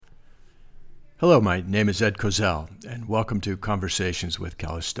Hello, my name is Ed Kozel, and welcome to Conversations with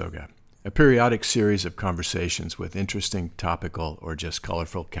Calistoga, a periodic series of conversations with interesting, topical, or just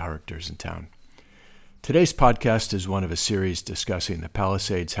colorful characters in town. Today's podcast is one of a series discussing the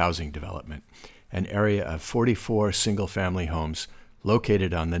Palisades housing development, an area of 44 single-family homes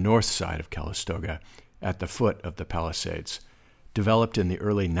located on the north side of Calistoga at the foot of the Palisades, developed in the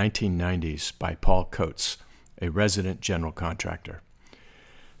early 1990s by Paul Coates, a resident general contractor.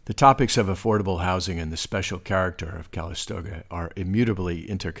 The topics of affordable housing and the special character of Calistoga are immutably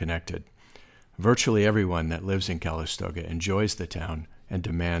interconnected. Virtually everyone that lives in Calistoga enjoys the town and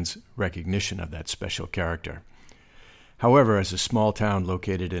demands recognition of that special character. However, as a small town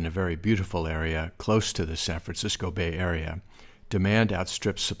located in a very beautiful area close to the San Francisco Bay Area, demand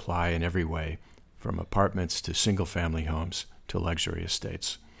outstrips supply in every way, from apartments to single-family homes to luxury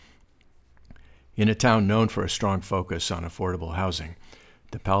estates. In a town known for a strong focus on affordable housing,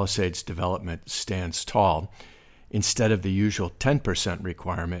 the Palisades development stands tall. Instead of the usual 10%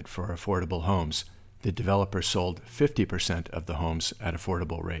 requirement for affordable homes, the developer sold 50% of the homes at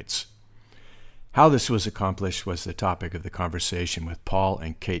affordable rates. How this was accomplished was the topic of the conversation with Paul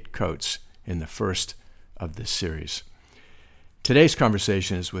and Kate Coates in the first of this series. Today's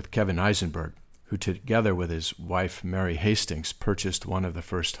conversation is with Kevin Eisenberg, who together with his wife Mary Hastings purchased one of the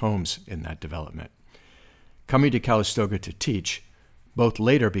first homes in that development. Coming to Calistoga to teach, both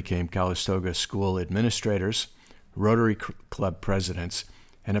later became Calistoga school administrators, Rotary Club presidents,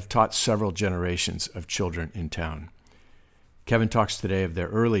 and have taught several generations of children in town. Kevin talks today of their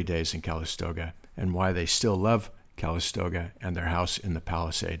early days in Calistoga and why they still love Calistoga and their house in the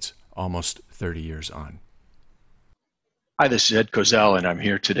Palisades almost 30 years on. Hi, this is Ed Kozel, and I'm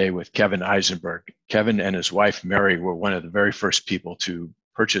here today with Kevin Eisenberg. Kevin and his wife, Mary, were one of the very first people to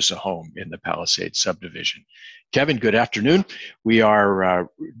purchase a home in the Palisades subdivision. Kevin, good afternoon. We are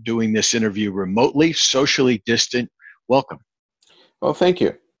doing this interview remotely, socially distant. Welcome. Well, thank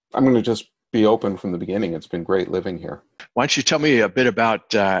you. I'm going to just be open from the beginning. It's been great living here. Why don't you tell me a bit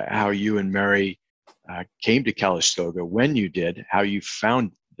about how you and Mary came to Calistoga, when you did, how you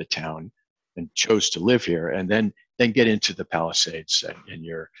found the town and chose to live here, and then get into the Palisades and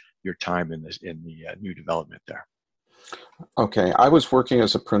your time in the new development there. Okay, I was working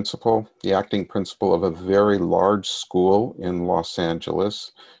as a principal, the acting principal of a very large school in Los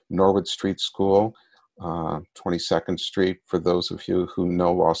Angeles, Norwood Street School, 22nd Street, for those of you who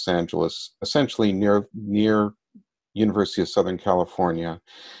know Los Angeles, essentially near University of Southern California.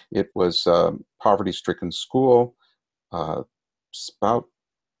 It was a poverty-stricken school, about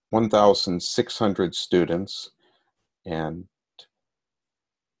 1,600 students,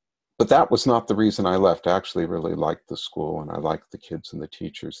 but that was not the reason I left. I actually really liked the school, and I liked the kids and the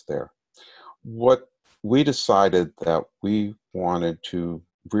teachers there. What we decided that we wanted to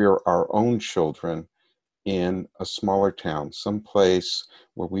rear our own children in a smaller town, someplace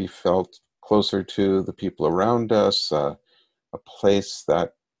where we felt closer to the people around us, a place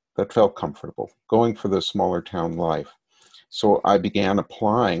that felt comfortable, going for the smaller town life. So I began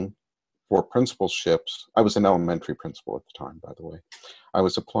applying for principalships. I was an elementary principal at the time, by the way. I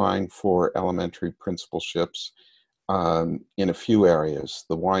was applying for elementary principalships in a few areas,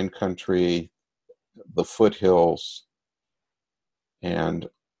 the wine country, the foothills, and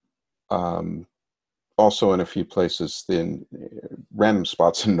also in a few places in random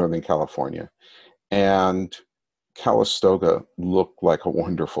spots in Northern California. And Calistoga looked like a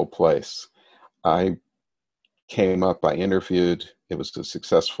wonderful place. I came up, I interviewed. It was a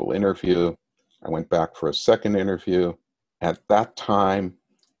successful interview. I went back for a second interview. At that time,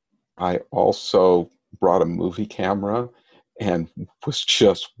 I also brought a movie camera and was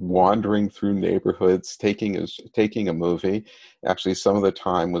just wandering through neighborhoods, taking a movie. Actually, some of the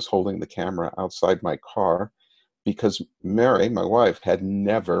time was holding the camera outside my car because Mary, my wife, had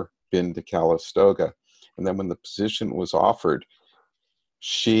never been to Calistoga. And then when the position was offered,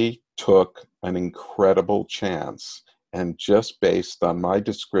 she took an incredible chance. And just based on my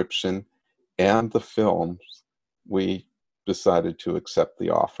description and the films, we decided to accept the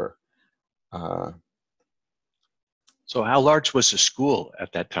offer. So how large was the school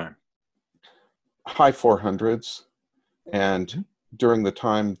at that time? High 400s. And during the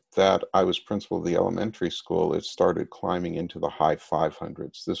time that I was principal of the elementary school, it started climbing into the high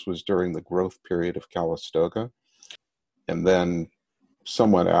 500s. This was during the growth period of Calistoga. And then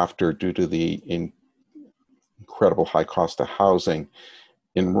somewhat after, due to the incredible high cost of housing,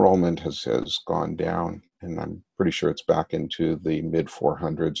 enrollment has gone down, and I'm pretty sure it's back into the mid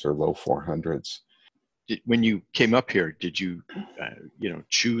 400s or low 400s. When you came up here, did you,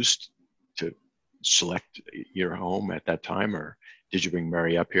 choose to select your home at that time, or did you bring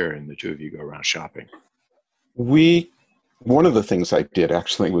Mary up here and the two of you go around shopping? One of the things I did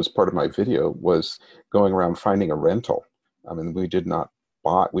actually was part of my video was going around finding a rental. I mean, we did not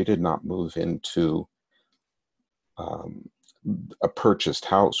move into a purchased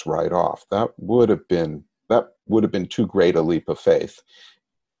house right off. That would have been too great a leap of faith.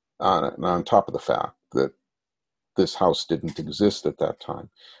 On top of the fact that this house didn't exist at that time,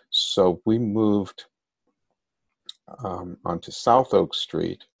 so we moved onto South Oak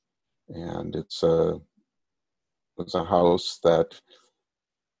Street, and it was a house that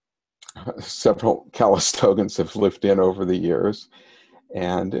several Calistogans have lived in over the years.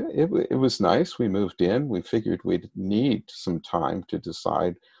 And it was nice. We moved in. We figured we'd need some time to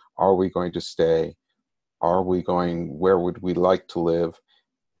decide, are we going to stay? Where would we like to live?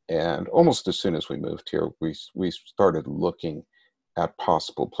 And almost as soon as we moved here, we started looking at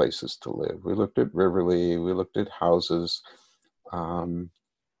possible places to live. We looked at Riverly. We looked at houses on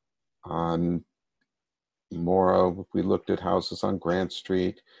Mora. We looked at houses on Grant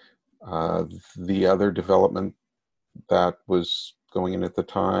Street. The other development that was going in at the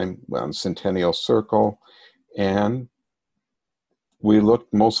time on Centennial Circle, and we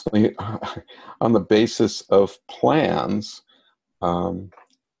looked mostly on the basis of plans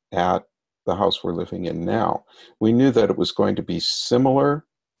at the house we're living in now. We knew that it was going to be similar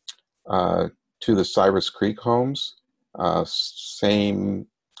to the Cyrus Creek homes. Same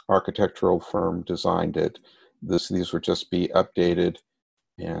architectural firm designed it. These would just be updated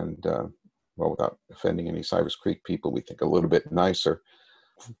and well, without offending any Cyrus Creek people, we think a little bit nicer.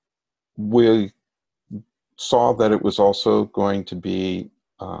 We saw that it was also going to be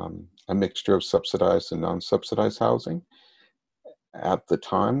a mixture of subsidized and non-subsidized housing. At the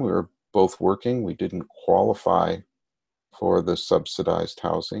time, we were both working. We didn't qualify for the subsidized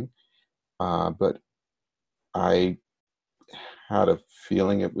housing, but I had a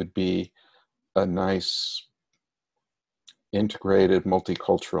feeling it would be a nice integrated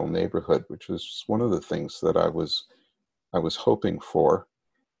multicultural neighborhood, which was one of the things that I was hoping for,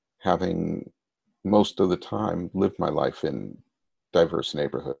 having most of the time lived my life in diverse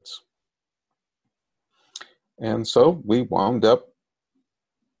neighborhoods. And so we wound up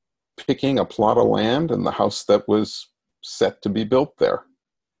picking a plot of land and the house that was set to be built there,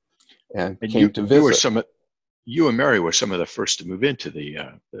 and came to visit. You and Mary were some of the first to move into the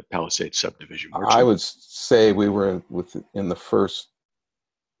Palisades subdivision, weren't you? I would say we were in the first,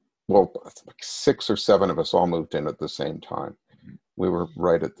 well, 6 or 7 of us all moved in at the same time. Mm-hmm. We were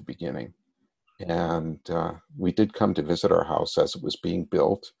right at the beginning. And we did come to visit our house as it was being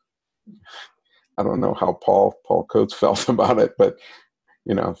built. I don't know how Paul Coates felt about it, but,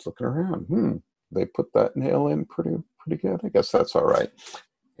 you know, I was looking around, they put that nail in pretty good. I guess that's all right.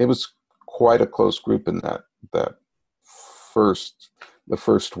 It was quite a close group in the first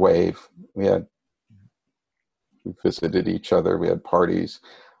wave. We visited each other. We had parties.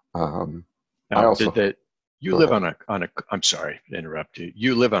 I'm sorry to interrupt you.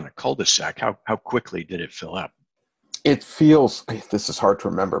 You live on a cul-de-sac. How quickly did it fill up? It feels, this is hard to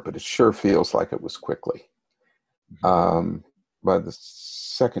remember, but it sure feels like it was quickly. Mm-hmm. By the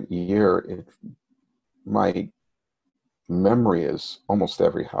second year, my memory is almost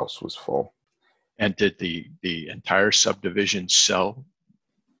every house was full. And did the entire subdivision sell?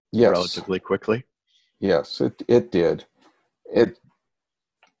 Yes. Relatively quickly? Yes, it did.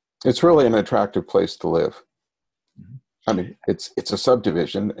 It's really an attractive place to live. Mm-hmm. I mean, it's a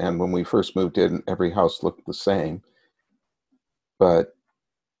subdivision, and when we first moved in, every house looked the same, but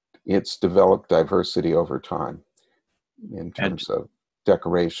it's developed diversity over time in terms of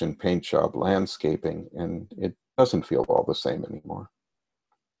decoration, paint job, landscaping, and it doesn't feel all the same anymore.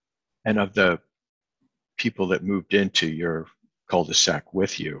 And of the people that moved into your cul-de-sac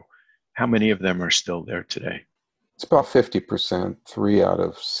with you, how many of them are still there today? It's about 50%. 3 out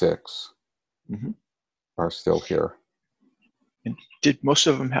of 6 mm-hmm. are still here. And did most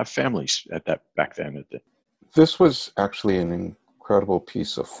of them have families back then? This was actually an incredible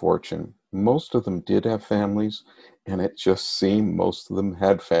piece of fortune. Most of them did have families, and it just seemed most of them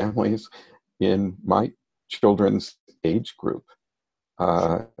had families in my children's age group.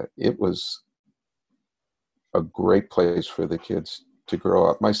 It was a great place for the kids to grow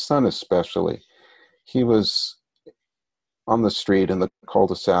up. My son especially, he was on the street in the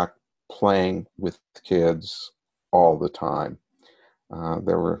cul-de-sac playing with kids all the time.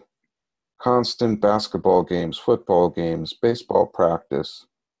 There were constant basketball games, football games, baseball practice.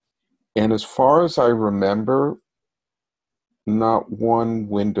 And as far as I remember, not one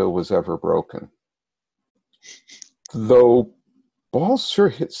window was ever broken. Though balls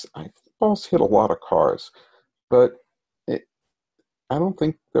hit a lot of cars, but I don't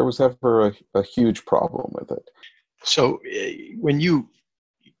think there was ever a huge problem with it. So when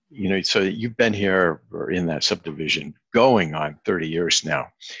so you've been here or in that subdivision going on 30 years now.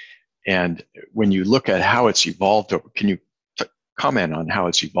 And when you look at how it's evolved, can you comment on how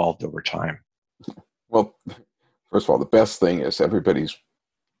it's evolved over time? Well, first of all, the best thing is everybody's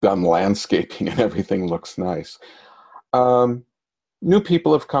done landscaping and everything looks nice. Um, New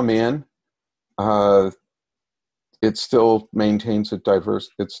people have come in. Uh, it still maintains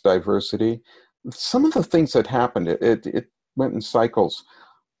its diversity. Some of the things that happened, it went in cycles.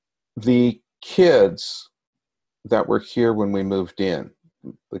 The kids that were here when we moved in,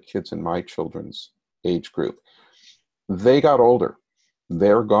 the kids in my children's age group, they got older.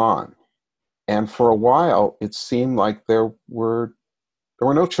 They're gone. And for a while, it seemed like there were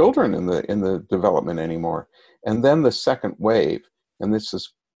no children in the development anymore. And then the second wave, and this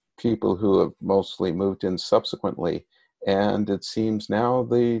is people who have mostly moved in subsequently, and it seems now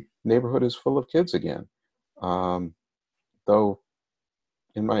the neighborhood is full of kids again. Though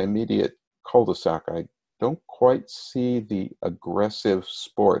in my immediate cul-de-sac, I don't quite see the aggressive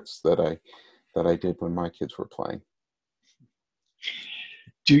sports that I did when my kids were playing.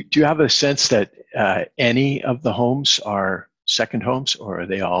 Do you have a sense that any of the homes are second homes, or are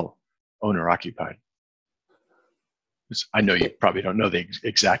they all owner occupied? I know you probably don't know the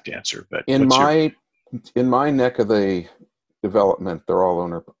exact answer, but in my neck of the development, they're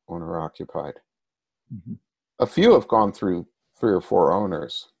all owner occupied. Mm-hmm. A few have gone through 3 or 4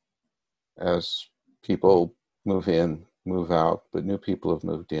 owners as people move in, move out, but new people have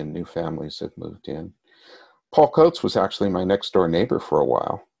moved in, new families have moved in. Paul Coates was actually my next door neighbor for a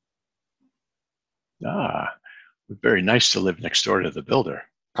while. Very nice to live next door to the builder.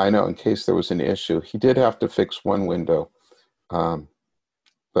 I know, in case there was an issue. He did have to fix one window,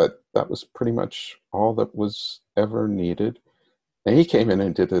 but that was pretty much all that was ever needed. And he came in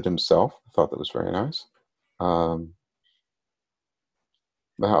and did it himself. I thought that was very nice. The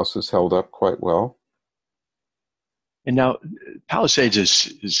house has held up quite well. And now Palisades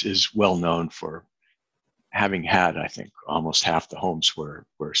is well known for having had, I think, almost half the homes were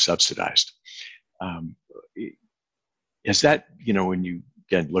subsidized. Is that, when you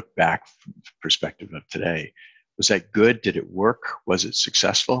again look back from the perspective of today, was that good? Did it work? Was it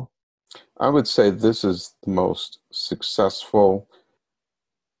successful? I would say this is the most successful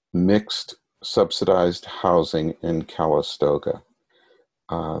mixed subsidized housing in Calistoga.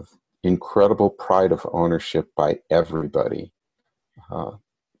 Incredible pride of ownership by everybody.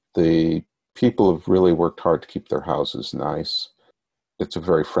 The people have really worked hard to keep their houses nice. It's a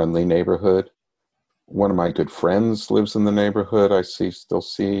very friendly neighborhood. One of my good friends lives in the neighborhood. I still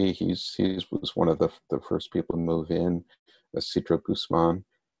see. He was one of the first people to move in, Isidro Guzman,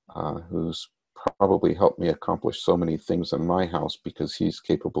 who's probably helped me accomplish so many things in my house because he's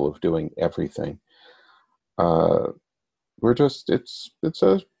capable of doing everything. It's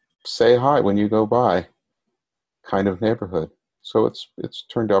a say hi when you go by kind of neighborhood. So it's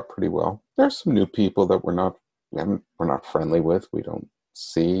turned out pretty well. There's some new people that we're not friendly with. We don't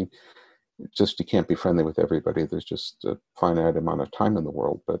see. Just you can't be friendly with everybody. There's just a finite amount of time in the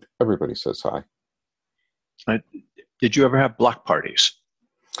world, but everybody says hi. Did you ever have block parties?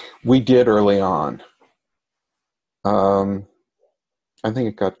 We did early on. I think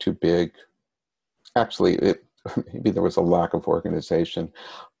it got too big. Actually, maybe there was a lack of organization.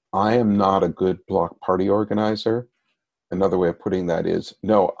 I am not a good block party organizer. Another way of putting that is,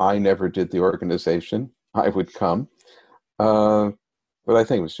 no, I never did the organization. I would come. But I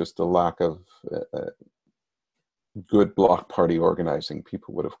think it was just a lack of good block party organizing.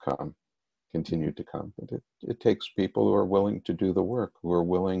 People would have continued to come. But it takes people who are willing to do the work, who are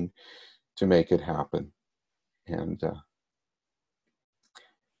willing to make it happen. And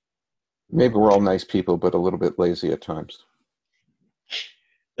maybe we're all nice people, but a little bit lazy at times.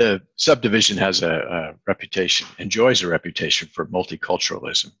 The subdivision has enjoys a reputation for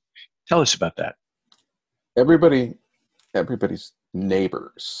multiculturalism. Tell us about that. Everybody's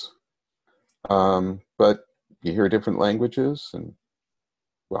neighbors. But you hear different languages and,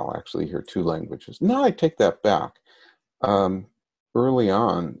 well, actually you hear 2 languages. No, I take that back. Early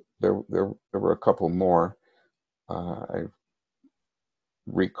on, there were a couple more. I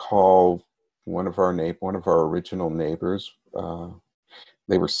recall one of our original neighbors.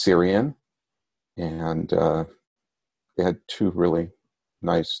 They were Syrian, and they had 2 really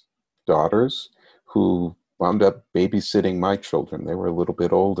nice daughters who wound up babysitting my children. They were a little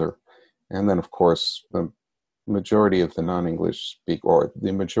bit older. And then, of course, the majority of the non-English or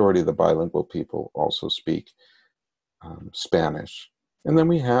the majority of the bilingual people also speak Spanish. And then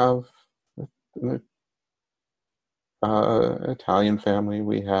we have Italian family.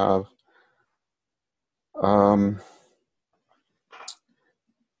 We have um,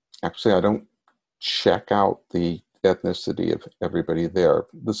 actually, I don't check out the ethnicity of everybody there.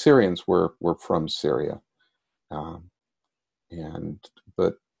 The Syrians were from Syria, um, and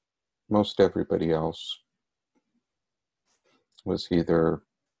but most everybody else was either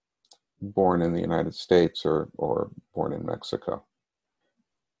born in the United States or born in Mexico.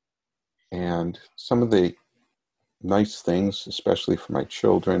 And some of the nice things, especially for my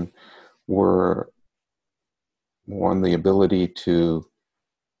children, were one, the ability to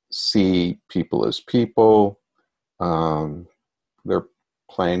see people as people. Um, they're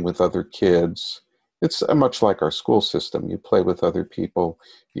playing with other kids. It's much like our school system. You play with other people.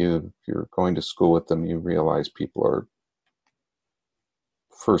 You're going to school with them. You realize people are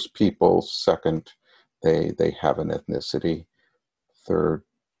first people. Second, they have an ethnicity. Third,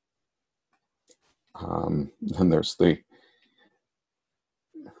 then there's the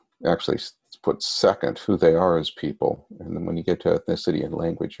actually put second who they are as people, and then when you get to ethnicity and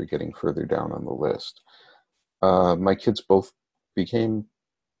language, you're getting further down on the list. My kids both became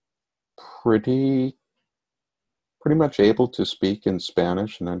pretty much able to speak in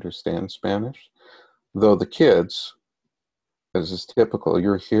Spanish and understand Spanish, though the kids, as is typical,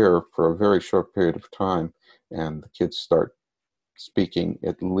 you're here for a very short period of time and the kids start speaking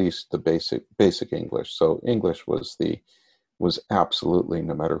at least the basic English. So English was absolutely,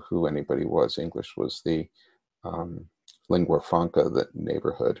 no matter who anybody was, English was the lingua franca of the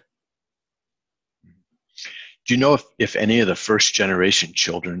neighborhood. Do you know if any of the first generation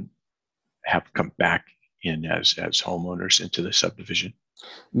children have come back in as homeowners into the subdivision?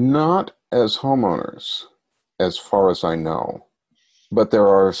 Not as homeowners, as far as I know, but there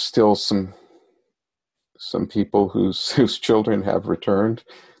are still some people whose children have returned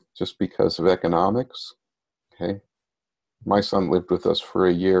just because of economics. Okay, my son lived with us for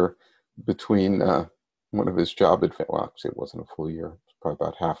a year between one of his job well, actually it wasn't a full year, it was probably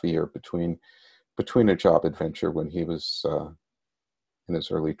about half a year between a job adventure when he was in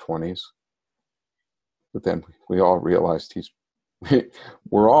his early 20s. But then we all realized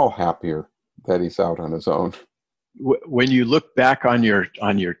we're all happier that he's out on his own. When you look back on your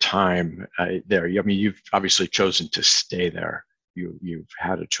time there, I mean, you've obviously chosen to stay there. You've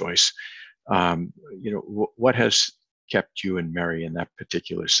had a choice. What has kept you and Mary in that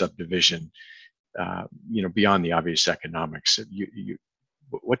particular subdivision? Beyond the obvious economics,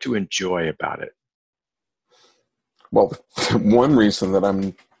 what do you enjoy about it? Well, one reason that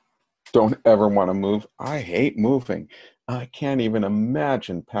I don't ever want to move, I hate moving. I can't even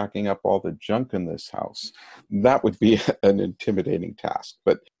imagine packing up all the junk in this house. That would be an intimidating task.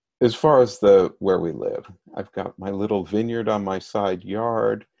 But as far as where we live, I've got my little vineyard on my side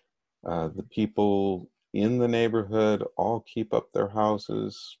yard. The people in the neighborhood all keep up their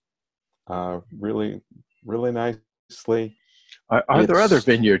houses really, really nicely. Are there other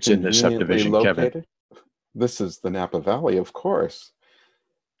vineyards in the subdivision, located. Kevin? This is the Napa Valley, of course.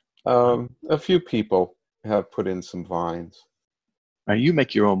 A few people have put in some vines. You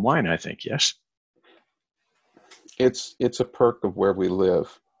make your own wine, I think, yes? It's a perk of where we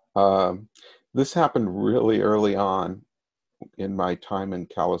live. This happened really early on in my time in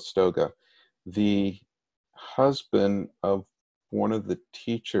Calistoga. The husband of one of the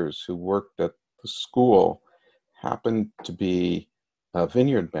teachers who worked at the school happened to be a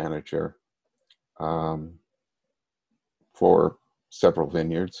vineyard manager for several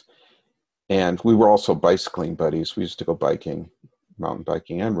vineyards. And we were also bicycling buddies. We used to go biking, mountain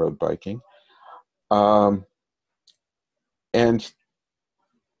biking and road biking. And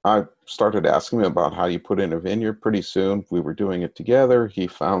I started asking him about how you put in a vineyard. Pretty soon we were doing it together. He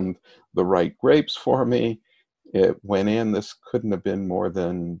found the right grapes for me. It went in. This couldn't have been more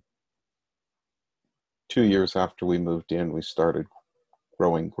than 2 years after we moved in. We started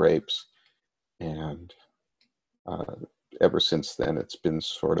growing grapes. And ever since then, it's been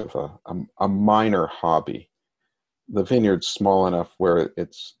sort of a minor hobby. The vineyard's small enough where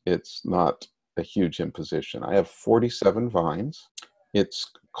it's not a huge imposition. I have 47 vines.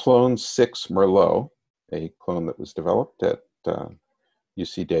 It's clone 6 Merlot, a clone that was developed at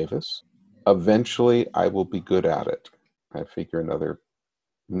UC Davis. Eventually, I will be good at it. I figure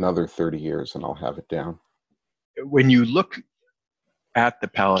another 30 years and I'll have it down. When you look at the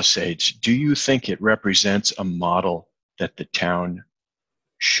Palisades, do you think it represents a model that the town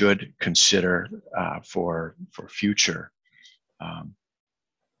should consider for future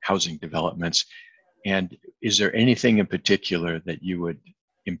housing developments? And is there anything in particular that you would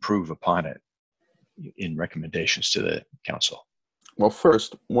improve upon it in recommendations to the council? Well,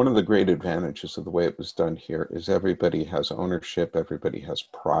 first, one of the great advantages of the way it was done here is everybody has ownership, everybody has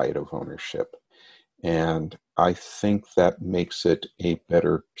pride of ownership. And I think that makes it a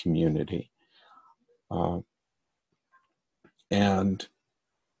better community. And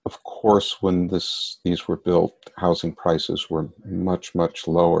of course, when these were built, housing prices were much, much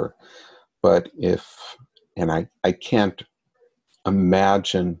lower. But I can't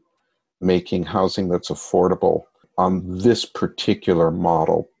imagine making housing that's affordable on this particular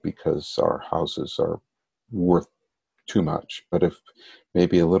model because our houses are worth too much. But if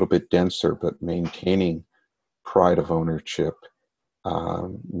maybe a little bit denser, but maintaining pride of ownership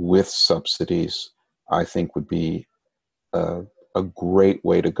with subsidies, I think would be a great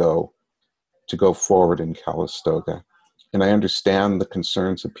way to go forward in Calistoga. And I understand the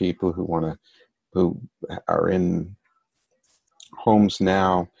concerns of people who are in homes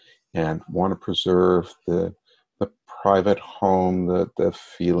now and want to preserve the private home, the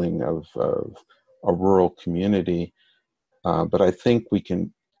feeling of a rural community. But I think we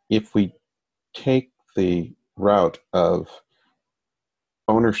can, if we take the route of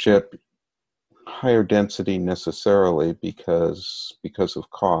ownership, higher density necessarily because of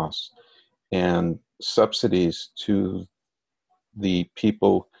cost, and subsidies to the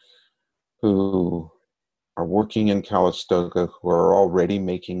people who are working in Calistoga, who are already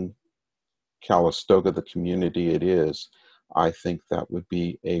making Calistoga the community it is, I think that would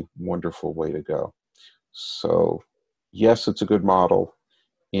be a wonderful way to go. So yes, it's a good model.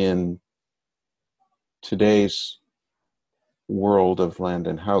 In today's world of land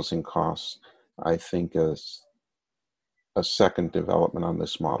and housing costs, I think a second development on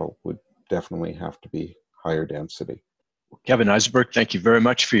this model would definitely have to be higher density. Kevin Eisenberg, thank you very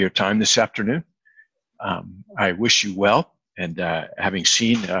much for your time this afternoon. I wish you well, and having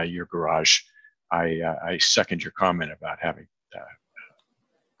seen your garage, I second your comment about having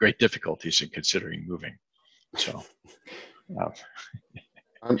great difficulties in considering moving. So,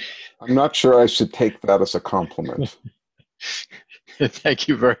 I'm not sure I should take that as a compliment. Thank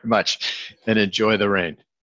you very much, and enjoy the rain.